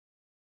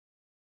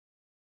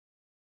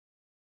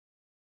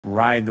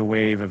Ride the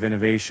wave of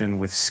innovation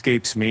with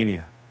Scapes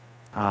Mania.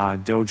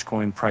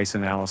 Dogecoin price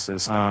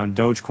analysis,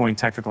 Dogecoin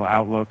technical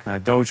outlook,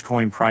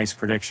 Dogecoin price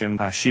prediction,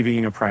 Shiba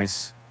Inu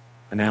price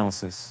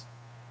analysis,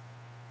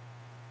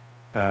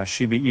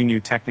 Shiba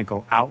Inu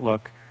technical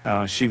outlook,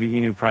 Shiba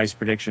Inu price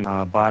prediction.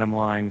 Bottom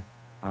line,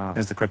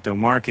 as the crypto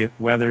market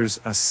weathers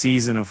a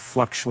season of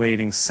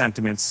fluctuating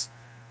sentiments,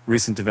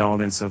 recent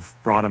developments have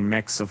brought a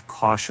mix of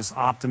cautious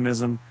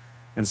optimism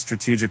and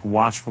strategic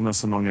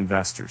watchfulness among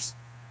investors.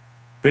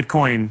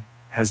 Bitcoin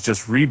has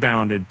just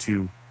rebounded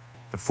to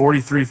the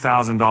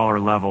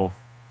 $43,000 level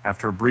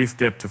after a brief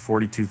dip to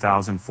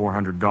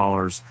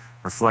 $42,400,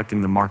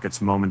 reflecting the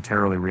market's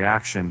momentarily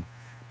reaction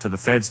to the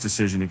Fed's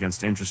decision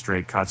against interest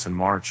rate cuts in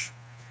March.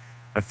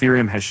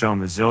 Ethereum has shown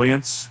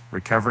resilience,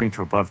 recovering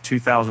to above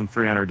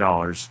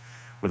 $2,300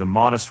 with a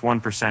modest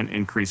 1%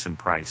 increase in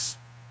price.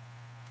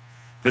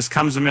 This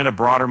comes amid a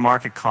broader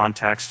market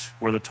context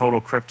where the total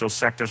crypto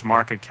sector's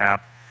market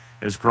cap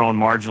has grown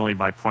marginally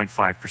by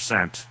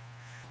 0.5%.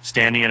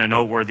 Standing at a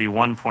noteworthy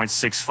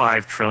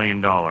 $1.65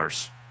 trillion.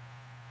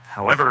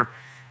 However,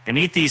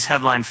 beneath these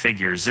headline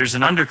figures, there's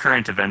an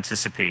undercurrent of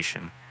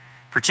anticipation,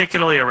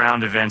 particularly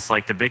around events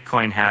like the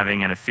Bitcoin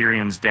halving and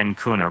Ethereum's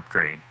Dencun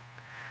upgrade.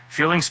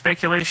 Fueling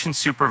speculation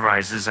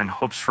supervises and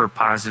hopes for a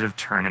positive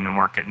turn in the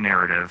market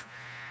narrative.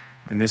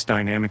 In this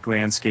dynamic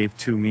landscape,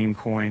 two meme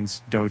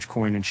coins,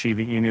 Dogecoin and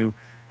Shiba Inu,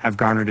 have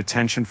garnered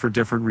attention for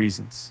different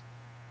reasons.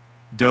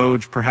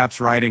 Doge,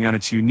 perhaps riding on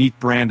its unique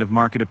brand of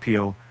market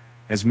appeal,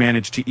 has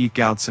managed to eke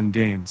out some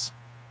gains,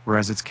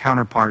 whereas its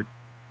counterpart,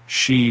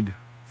 SHIB,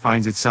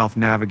 finds itself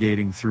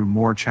navigating through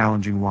more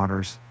challenging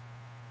waters,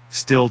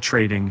 still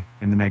trading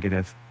in the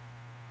negative.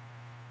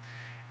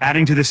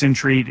 Adding to this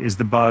intrigue is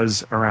the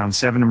buzz around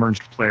seven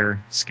emerged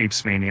player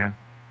Scapes Mania,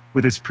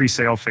 with its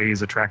pre-sale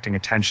phase attracting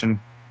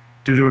attention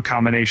due to a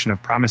combination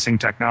of promising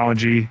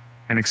technology,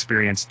 an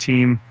experienced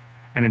team,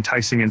 and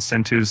enticing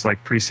incentives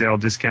like pre-sale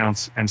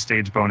discounts and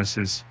stage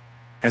bonuses.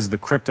 As the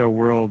crypto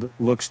world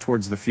looks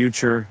towards the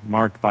future,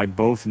 marked by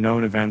both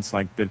known events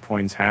like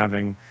Bitcoin's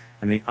halving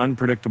and the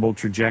unpredictable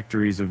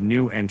trajectories of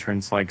new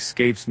entrants like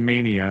Scapes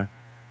Mania,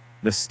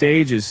 the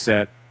stage is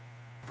set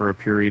for a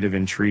period of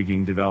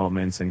intriguing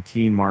developments and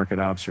keen market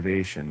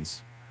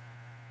observations.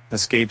 The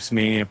Scapes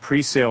Mania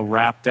pre-sale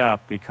wrapped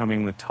up,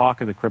 becoming the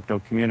talk of the crypto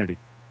community.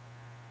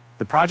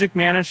 The project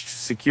managed to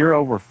secure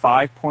over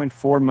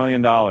 $5.4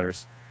 million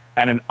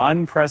at an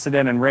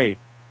unprecedented rate,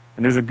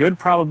 and there's a good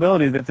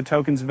probability that the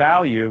token's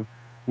value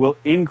will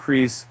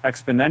increase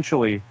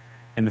exponentially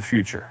in the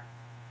future.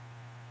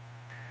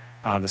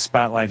 The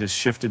spotlight has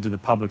shifted to the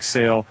public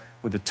sale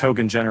with the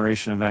token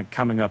generation event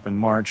coming up in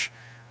March.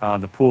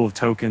 The pool of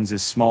tokens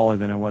is smaller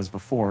than it was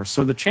before,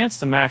 so the chance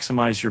to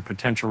maximize your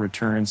potential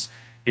returns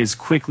is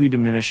quickly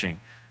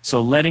diminishing.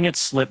 So letting it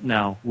slip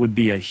now would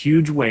be a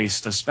huge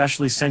waste,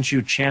 especially since you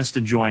had a chance to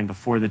join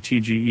before the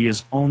TGE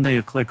is only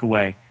a click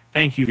away.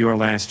 Thank you. Your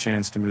last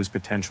chance to boost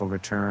potential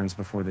returns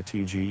before the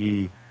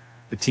TGE.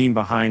 The team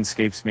behind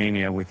Scapes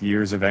Mania, with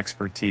years of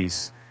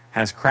expertise,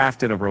 has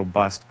crafted a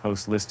robust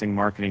post-listing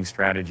marketing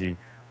strategy,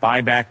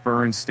 buyback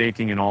burns,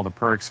 staking, and all the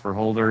perks for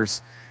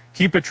holders.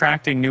 Keep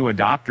attracting new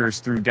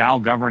adopters through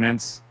DAO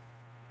governance.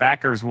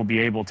 Backers will be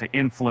able to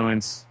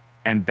influence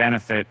and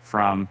benefit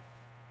from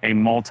a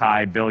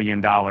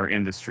multi-billion-dollar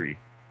industry.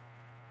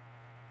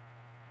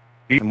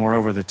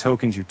 Moreover, the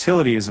token's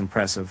utility is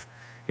impressive.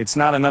 It's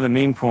not another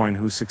meme coin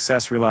whose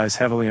success relies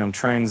heavily on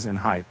trends and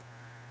hype.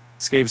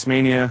 Scapes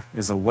Mania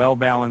is a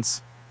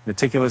well-balanced,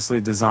 meticulously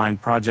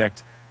designed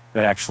project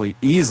that actually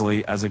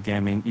easily as a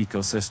gaming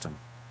ecosystem.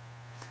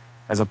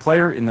 As a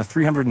player in the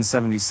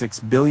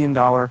 $376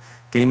 billion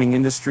gaming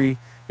industry,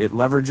 it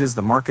leverages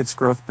the market's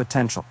growth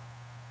potential.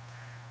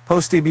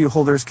 Post-debut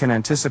holders can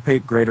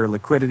anticipate greater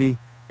liquidity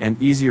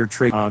and easier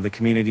trade. The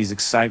community's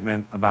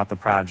excitement about the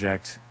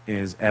project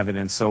is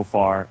evident so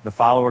far. The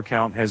follower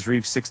count has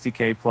reached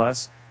 60K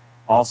plus.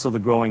 Also, the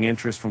growing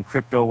interest from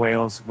crypto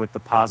whales with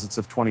deposits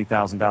of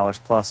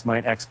 $20,000 plus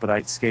might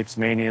expedite Scapes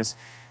Mania's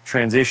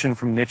transition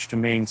from niche to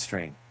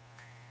mainstream.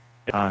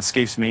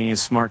 Scapes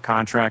Mania's smart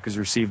contract has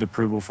received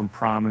approval from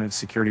prominent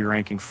security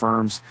ranking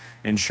firms,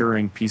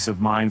 ensuring peace of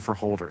mind for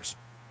holders.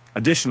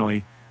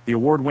 Additionally, the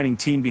award-winning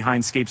team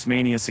behind Scapes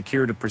Mania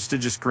secured a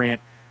prestigious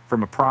grant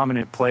from a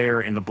prominent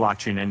player in the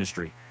blockchain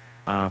industry.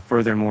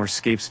 Furthermore,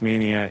 Scapes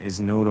Mania is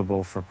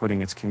notable for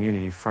putting its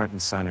community front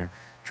and center,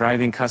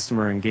 driving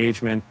customer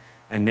engagement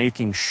and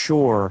making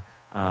sure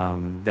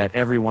that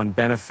everyone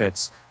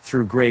benefits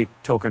through great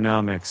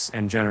tokenomics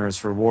and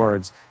generous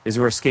rewards is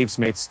where Scapes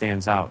Mate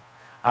stands out.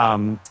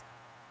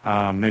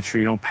 Make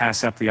sure you don't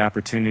pass up the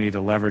opportunity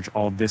to leverage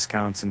all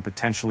discounts and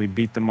potentially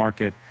beat the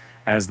market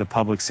as the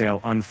public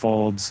sale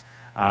unfolds.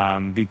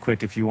 Be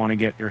quick if you want to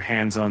get your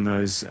hands on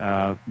those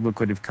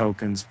liquidative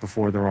tokens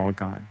before they're all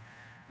gone.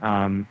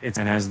 And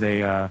as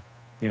they,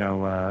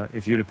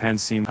 if you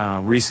depend,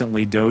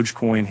 recently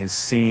Dogecoin has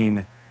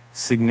seen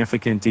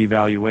significant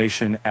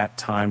devaluation, at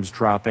times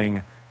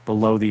dropping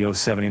below the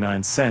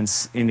 0.79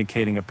 cents,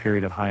 indicating a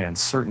period of high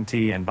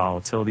uncertainty and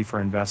volatility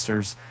for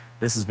investors.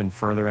 This has been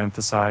further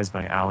emphasized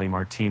by Ali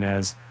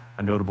Martinez,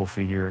 a notable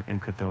figure in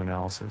crypto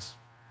analysis.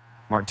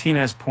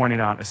 Martinez pointed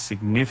out a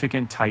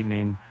significant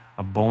tightening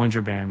of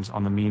Bollinger Bands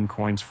on the meme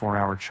coin's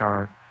 4-hour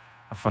chart,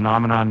 a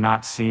phenomenon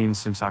not seen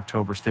since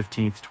October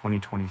 15,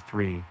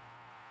 2023.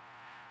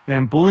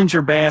 When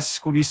Bollinger Bands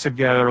squeeze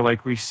together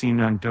like we've seen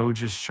on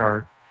Doge's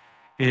chart,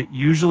 it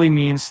usually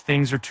means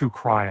things are too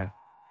quiet,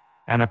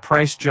 and a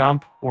price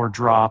jump or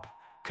drop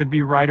could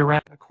be right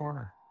around the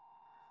corner.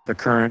 The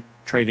current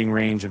trading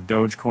range of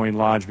Dogecoin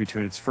lodged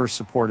between its first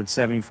support at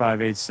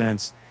 75.8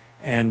 cents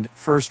and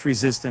first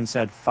resistance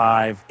at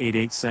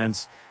 5.88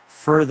 cents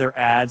further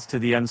adds to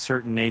the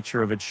uncertain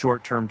nature of its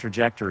short-term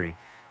trajectory.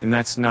 And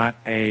that's not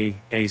the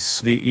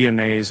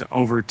EMAs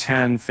over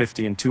 10,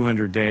 50, and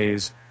 200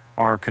 days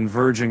are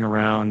converging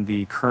around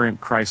the current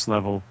price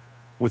level,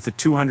 with the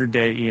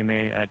 200-day EMA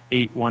at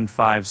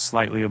 815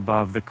 slightly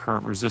above the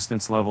current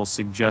resistance level,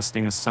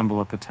 suggesting a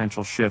symbol of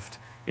potential shift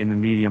in the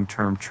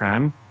medium-term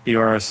trend. The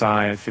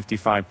RSI at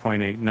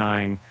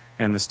 55.89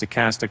 and the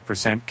stochastic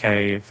percent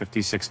K at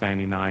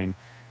 56.99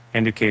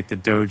 indicate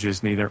that Doge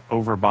is neither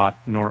overbought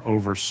nor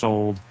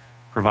oversold,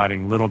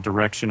 providing little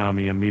direction on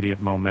the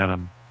immediate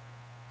momentum.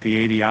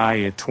 The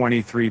ADI at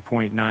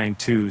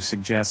 23.92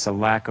 suggests a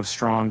lack of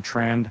strong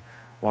trend,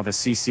 while the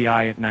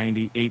CCI at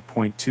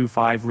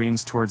 98.25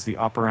 leans towards the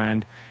upper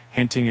end,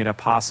 hinting at a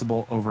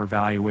possible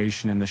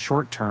overvaluation in the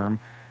short term.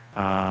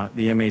 The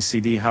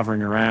MACD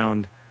hovering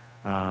around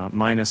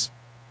minus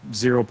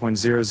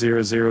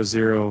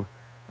 0.0000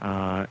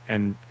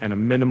 and a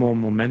minimal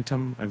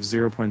momentum of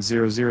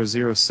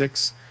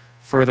 0.0006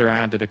 further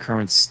add to the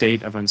current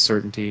state of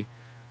uncertainty.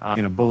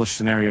 In a bullish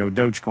scenario,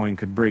 Dogecoin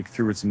could break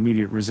through its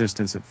immediate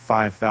resistance at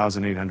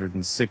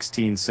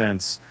 5,816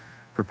 cents,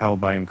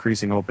 propelled by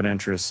increasing open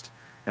interest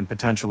and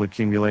potential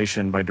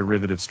accumulation by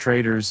derivatives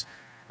traders,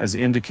 as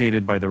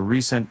indicated by the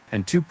recent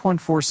and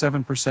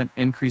 2.47%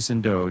 increase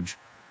in Doge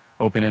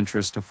open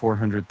interest to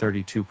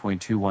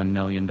 $432.21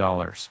 million.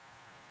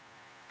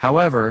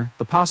 However,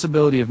 the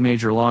possibility of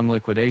major long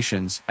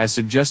liquidations, as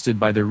suggested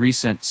by the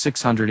recent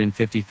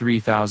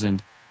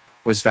 653,000,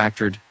 was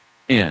factored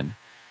in.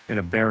 In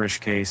a bearish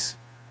case,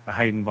 a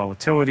heightened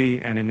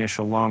volatility and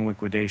initial long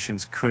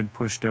liquidations could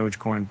push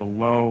Dogecoin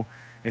below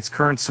its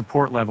current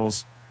support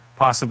levels,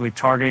 possibly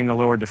targeting the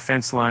lower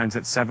defense lines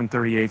at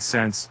 7.38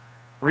 cents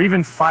or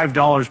even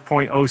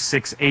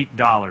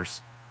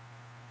 $5.068.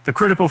 The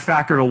critical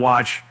factor to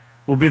watch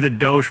will be the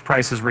Doge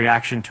price's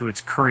reaction to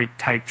its current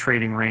tight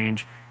trading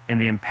range and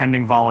the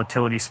impending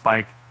volatility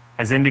spike,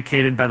 as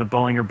indicated by the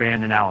Bollinger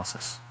Band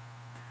analysis.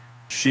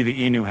 Shiba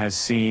Inu has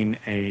seen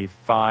a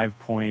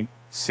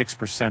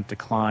 5.6%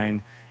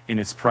 decline in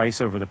its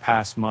price over the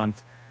past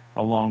month,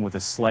 along with a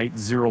slight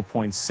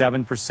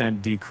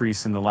 0.7%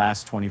 decrease in the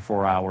last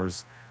 24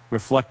 hours,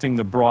 reflecting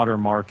the broader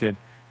market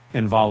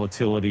and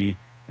volatility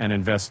and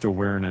investor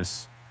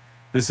awareness.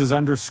 This is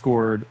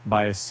underscored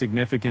by a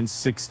significant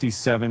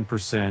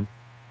 67%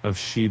 of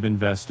SHIB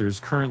investors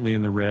currently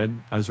in the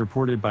red, as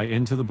reported by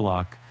Into the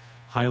Block,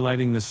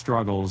 highlighting the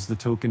struggles the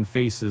token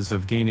faces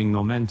of gaining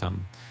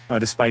momentum.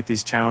 Despite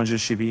these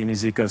challenges, Shiba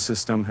Inu's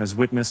ecosystem has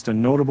witnessed a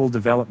notable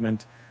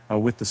development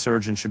with the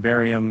surge in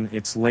Shibarium,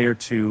 its Layer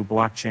 2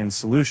 blockchain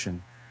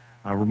solution.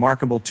 A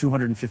remarkable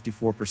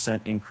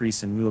 254%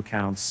 increase in wheel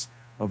counts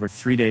over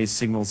 3 days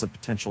signals a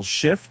potential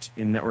shift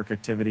in network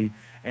activity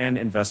and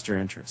investor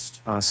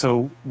interest.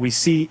 So we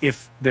see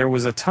if there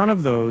was a ton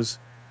of those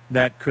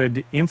that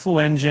could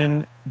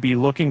Influengine be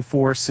looking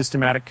for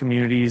systematic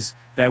communities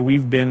that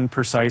we've been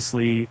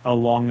precisely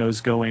along those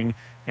going,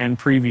 and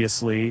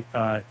previously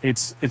it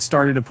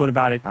started to put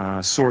about it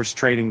source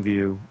trading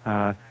view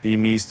the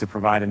MEs to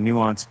provide a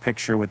nuanced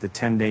picture with the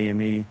 10-day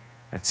ME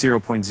at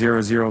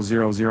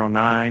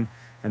 0.00009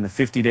 and the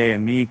 50-day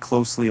ME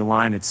closely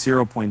aligned at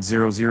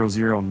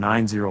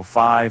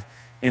 0.000905,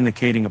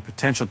 indicating a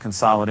potential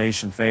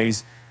consolidation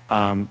phase.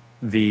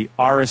 The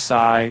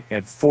RSI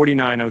at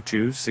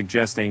 49.02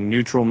 suggests a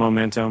neutral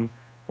momentum,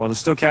 while the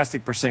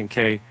stochastic percent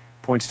K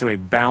points to a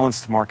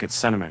balanced market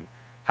sentiment.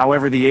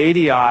 However, the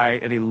ADI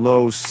at a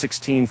low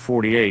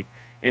 1648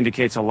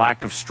 indicates a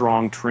lack of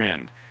strong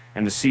trend,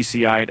 and the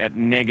CCI at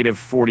negative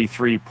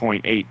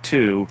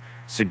 43.82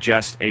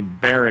 suggests a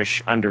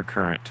bearish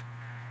undercurrent.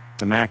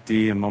 The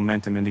MACD and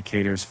momentum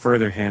indicators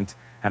further hint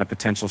at a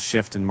potential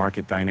shift in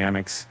market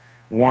dynamics,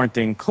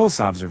 warranting close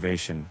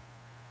observation.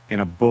 In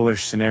a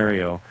bullish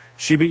scenario,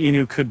 Shiba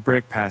Inu could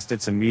break past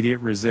its immediate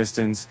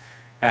resistance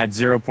at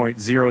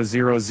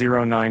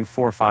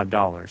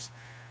 $0.000945,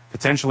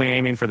 potentially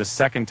aiming for the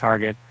second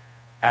target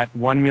at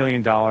 $1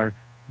 million,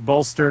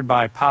 bolstered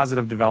by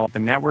positive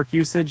development, network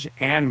usage,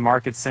 and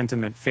market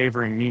sentiment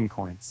favoring meme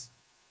coins.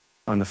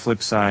 On the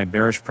flip side,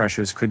 bearish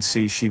pressures could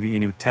see Shiba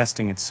Inu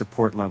testing its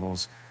support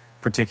levels,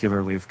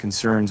 particularly if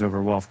concerns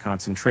over wealth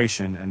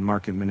concentration and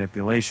market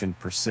manipulation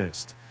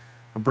persist.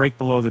 A break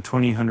below the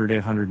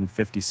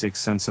 856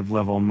 cents of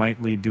level might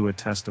lead to a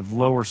test of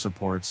lower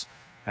supports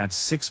at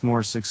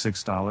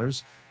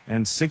 $6.66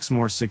 and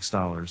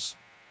 $6.6.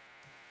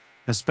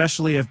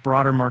 especially if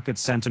broader market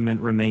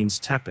sentiment remains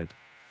tepid.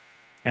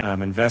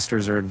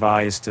 Investors are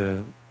advised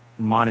to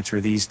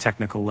monitor these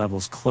technical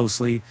levels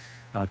closely,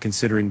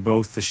 considering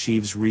both the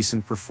SHIB's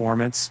recent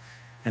performance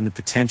and the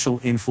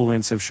potential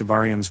influence of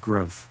Shibarium's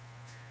growth.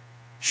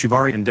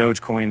 Shibari and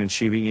Dogecoin and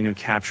Shiba Inu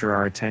capture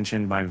our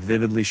attention by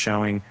vividly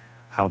showing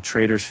how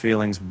traders'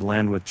 feelings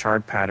blend with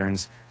chart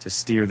patterns to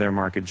steer their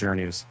market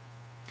journeys.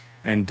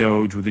 And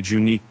Doge, with its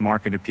unique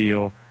market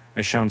appeal,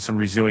 has shown some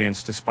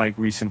resilience despite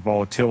recent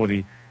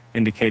volatility,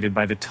 indicated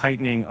by the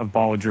tightening of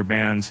Bollinger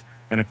Bands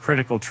and a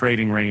critical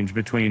trading range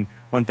between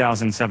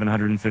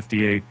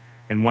 1,758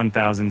 and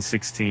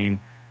 1,016.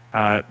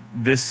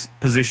 This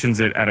positions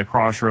it at a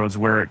crossroads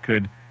where it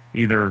could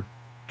either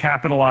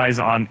capitalize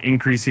on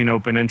increasing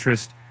open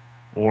interest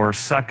or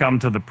succumb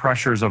to the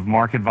pressures of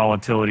market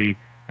volatility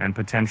and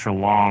potential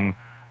long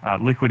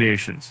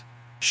liquidations.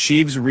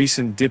 SHIB's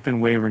recent dip in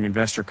wavering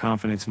investor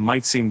confidence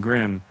might seem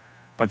grim,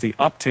 but the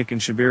uptick in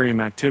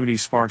Shibarium activity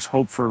sparks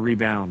hope for a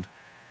rebound.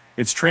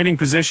 Its trading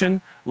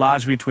position,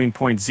 lodged between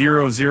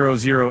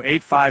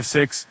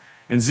 0.000856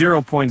 and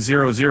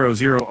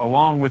 0.000,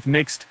 along with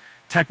mixed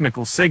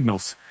technical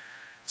signals,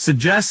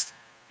 suggests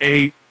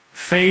a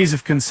phase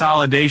of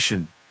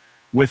consolidation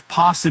with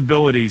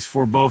possibilities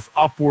for both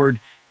upward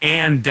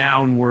and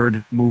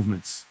downward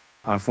movements.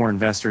 For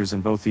investors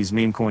in both these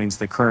meme coins,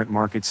 the current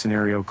market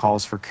scenario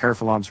calls for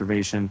careful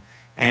observation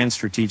and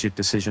strategic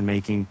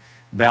decision-making,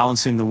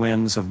 balancing the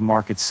whims of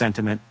market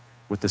sentiment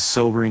with the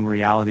sobering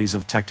realities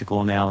of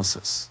technical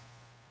analysis.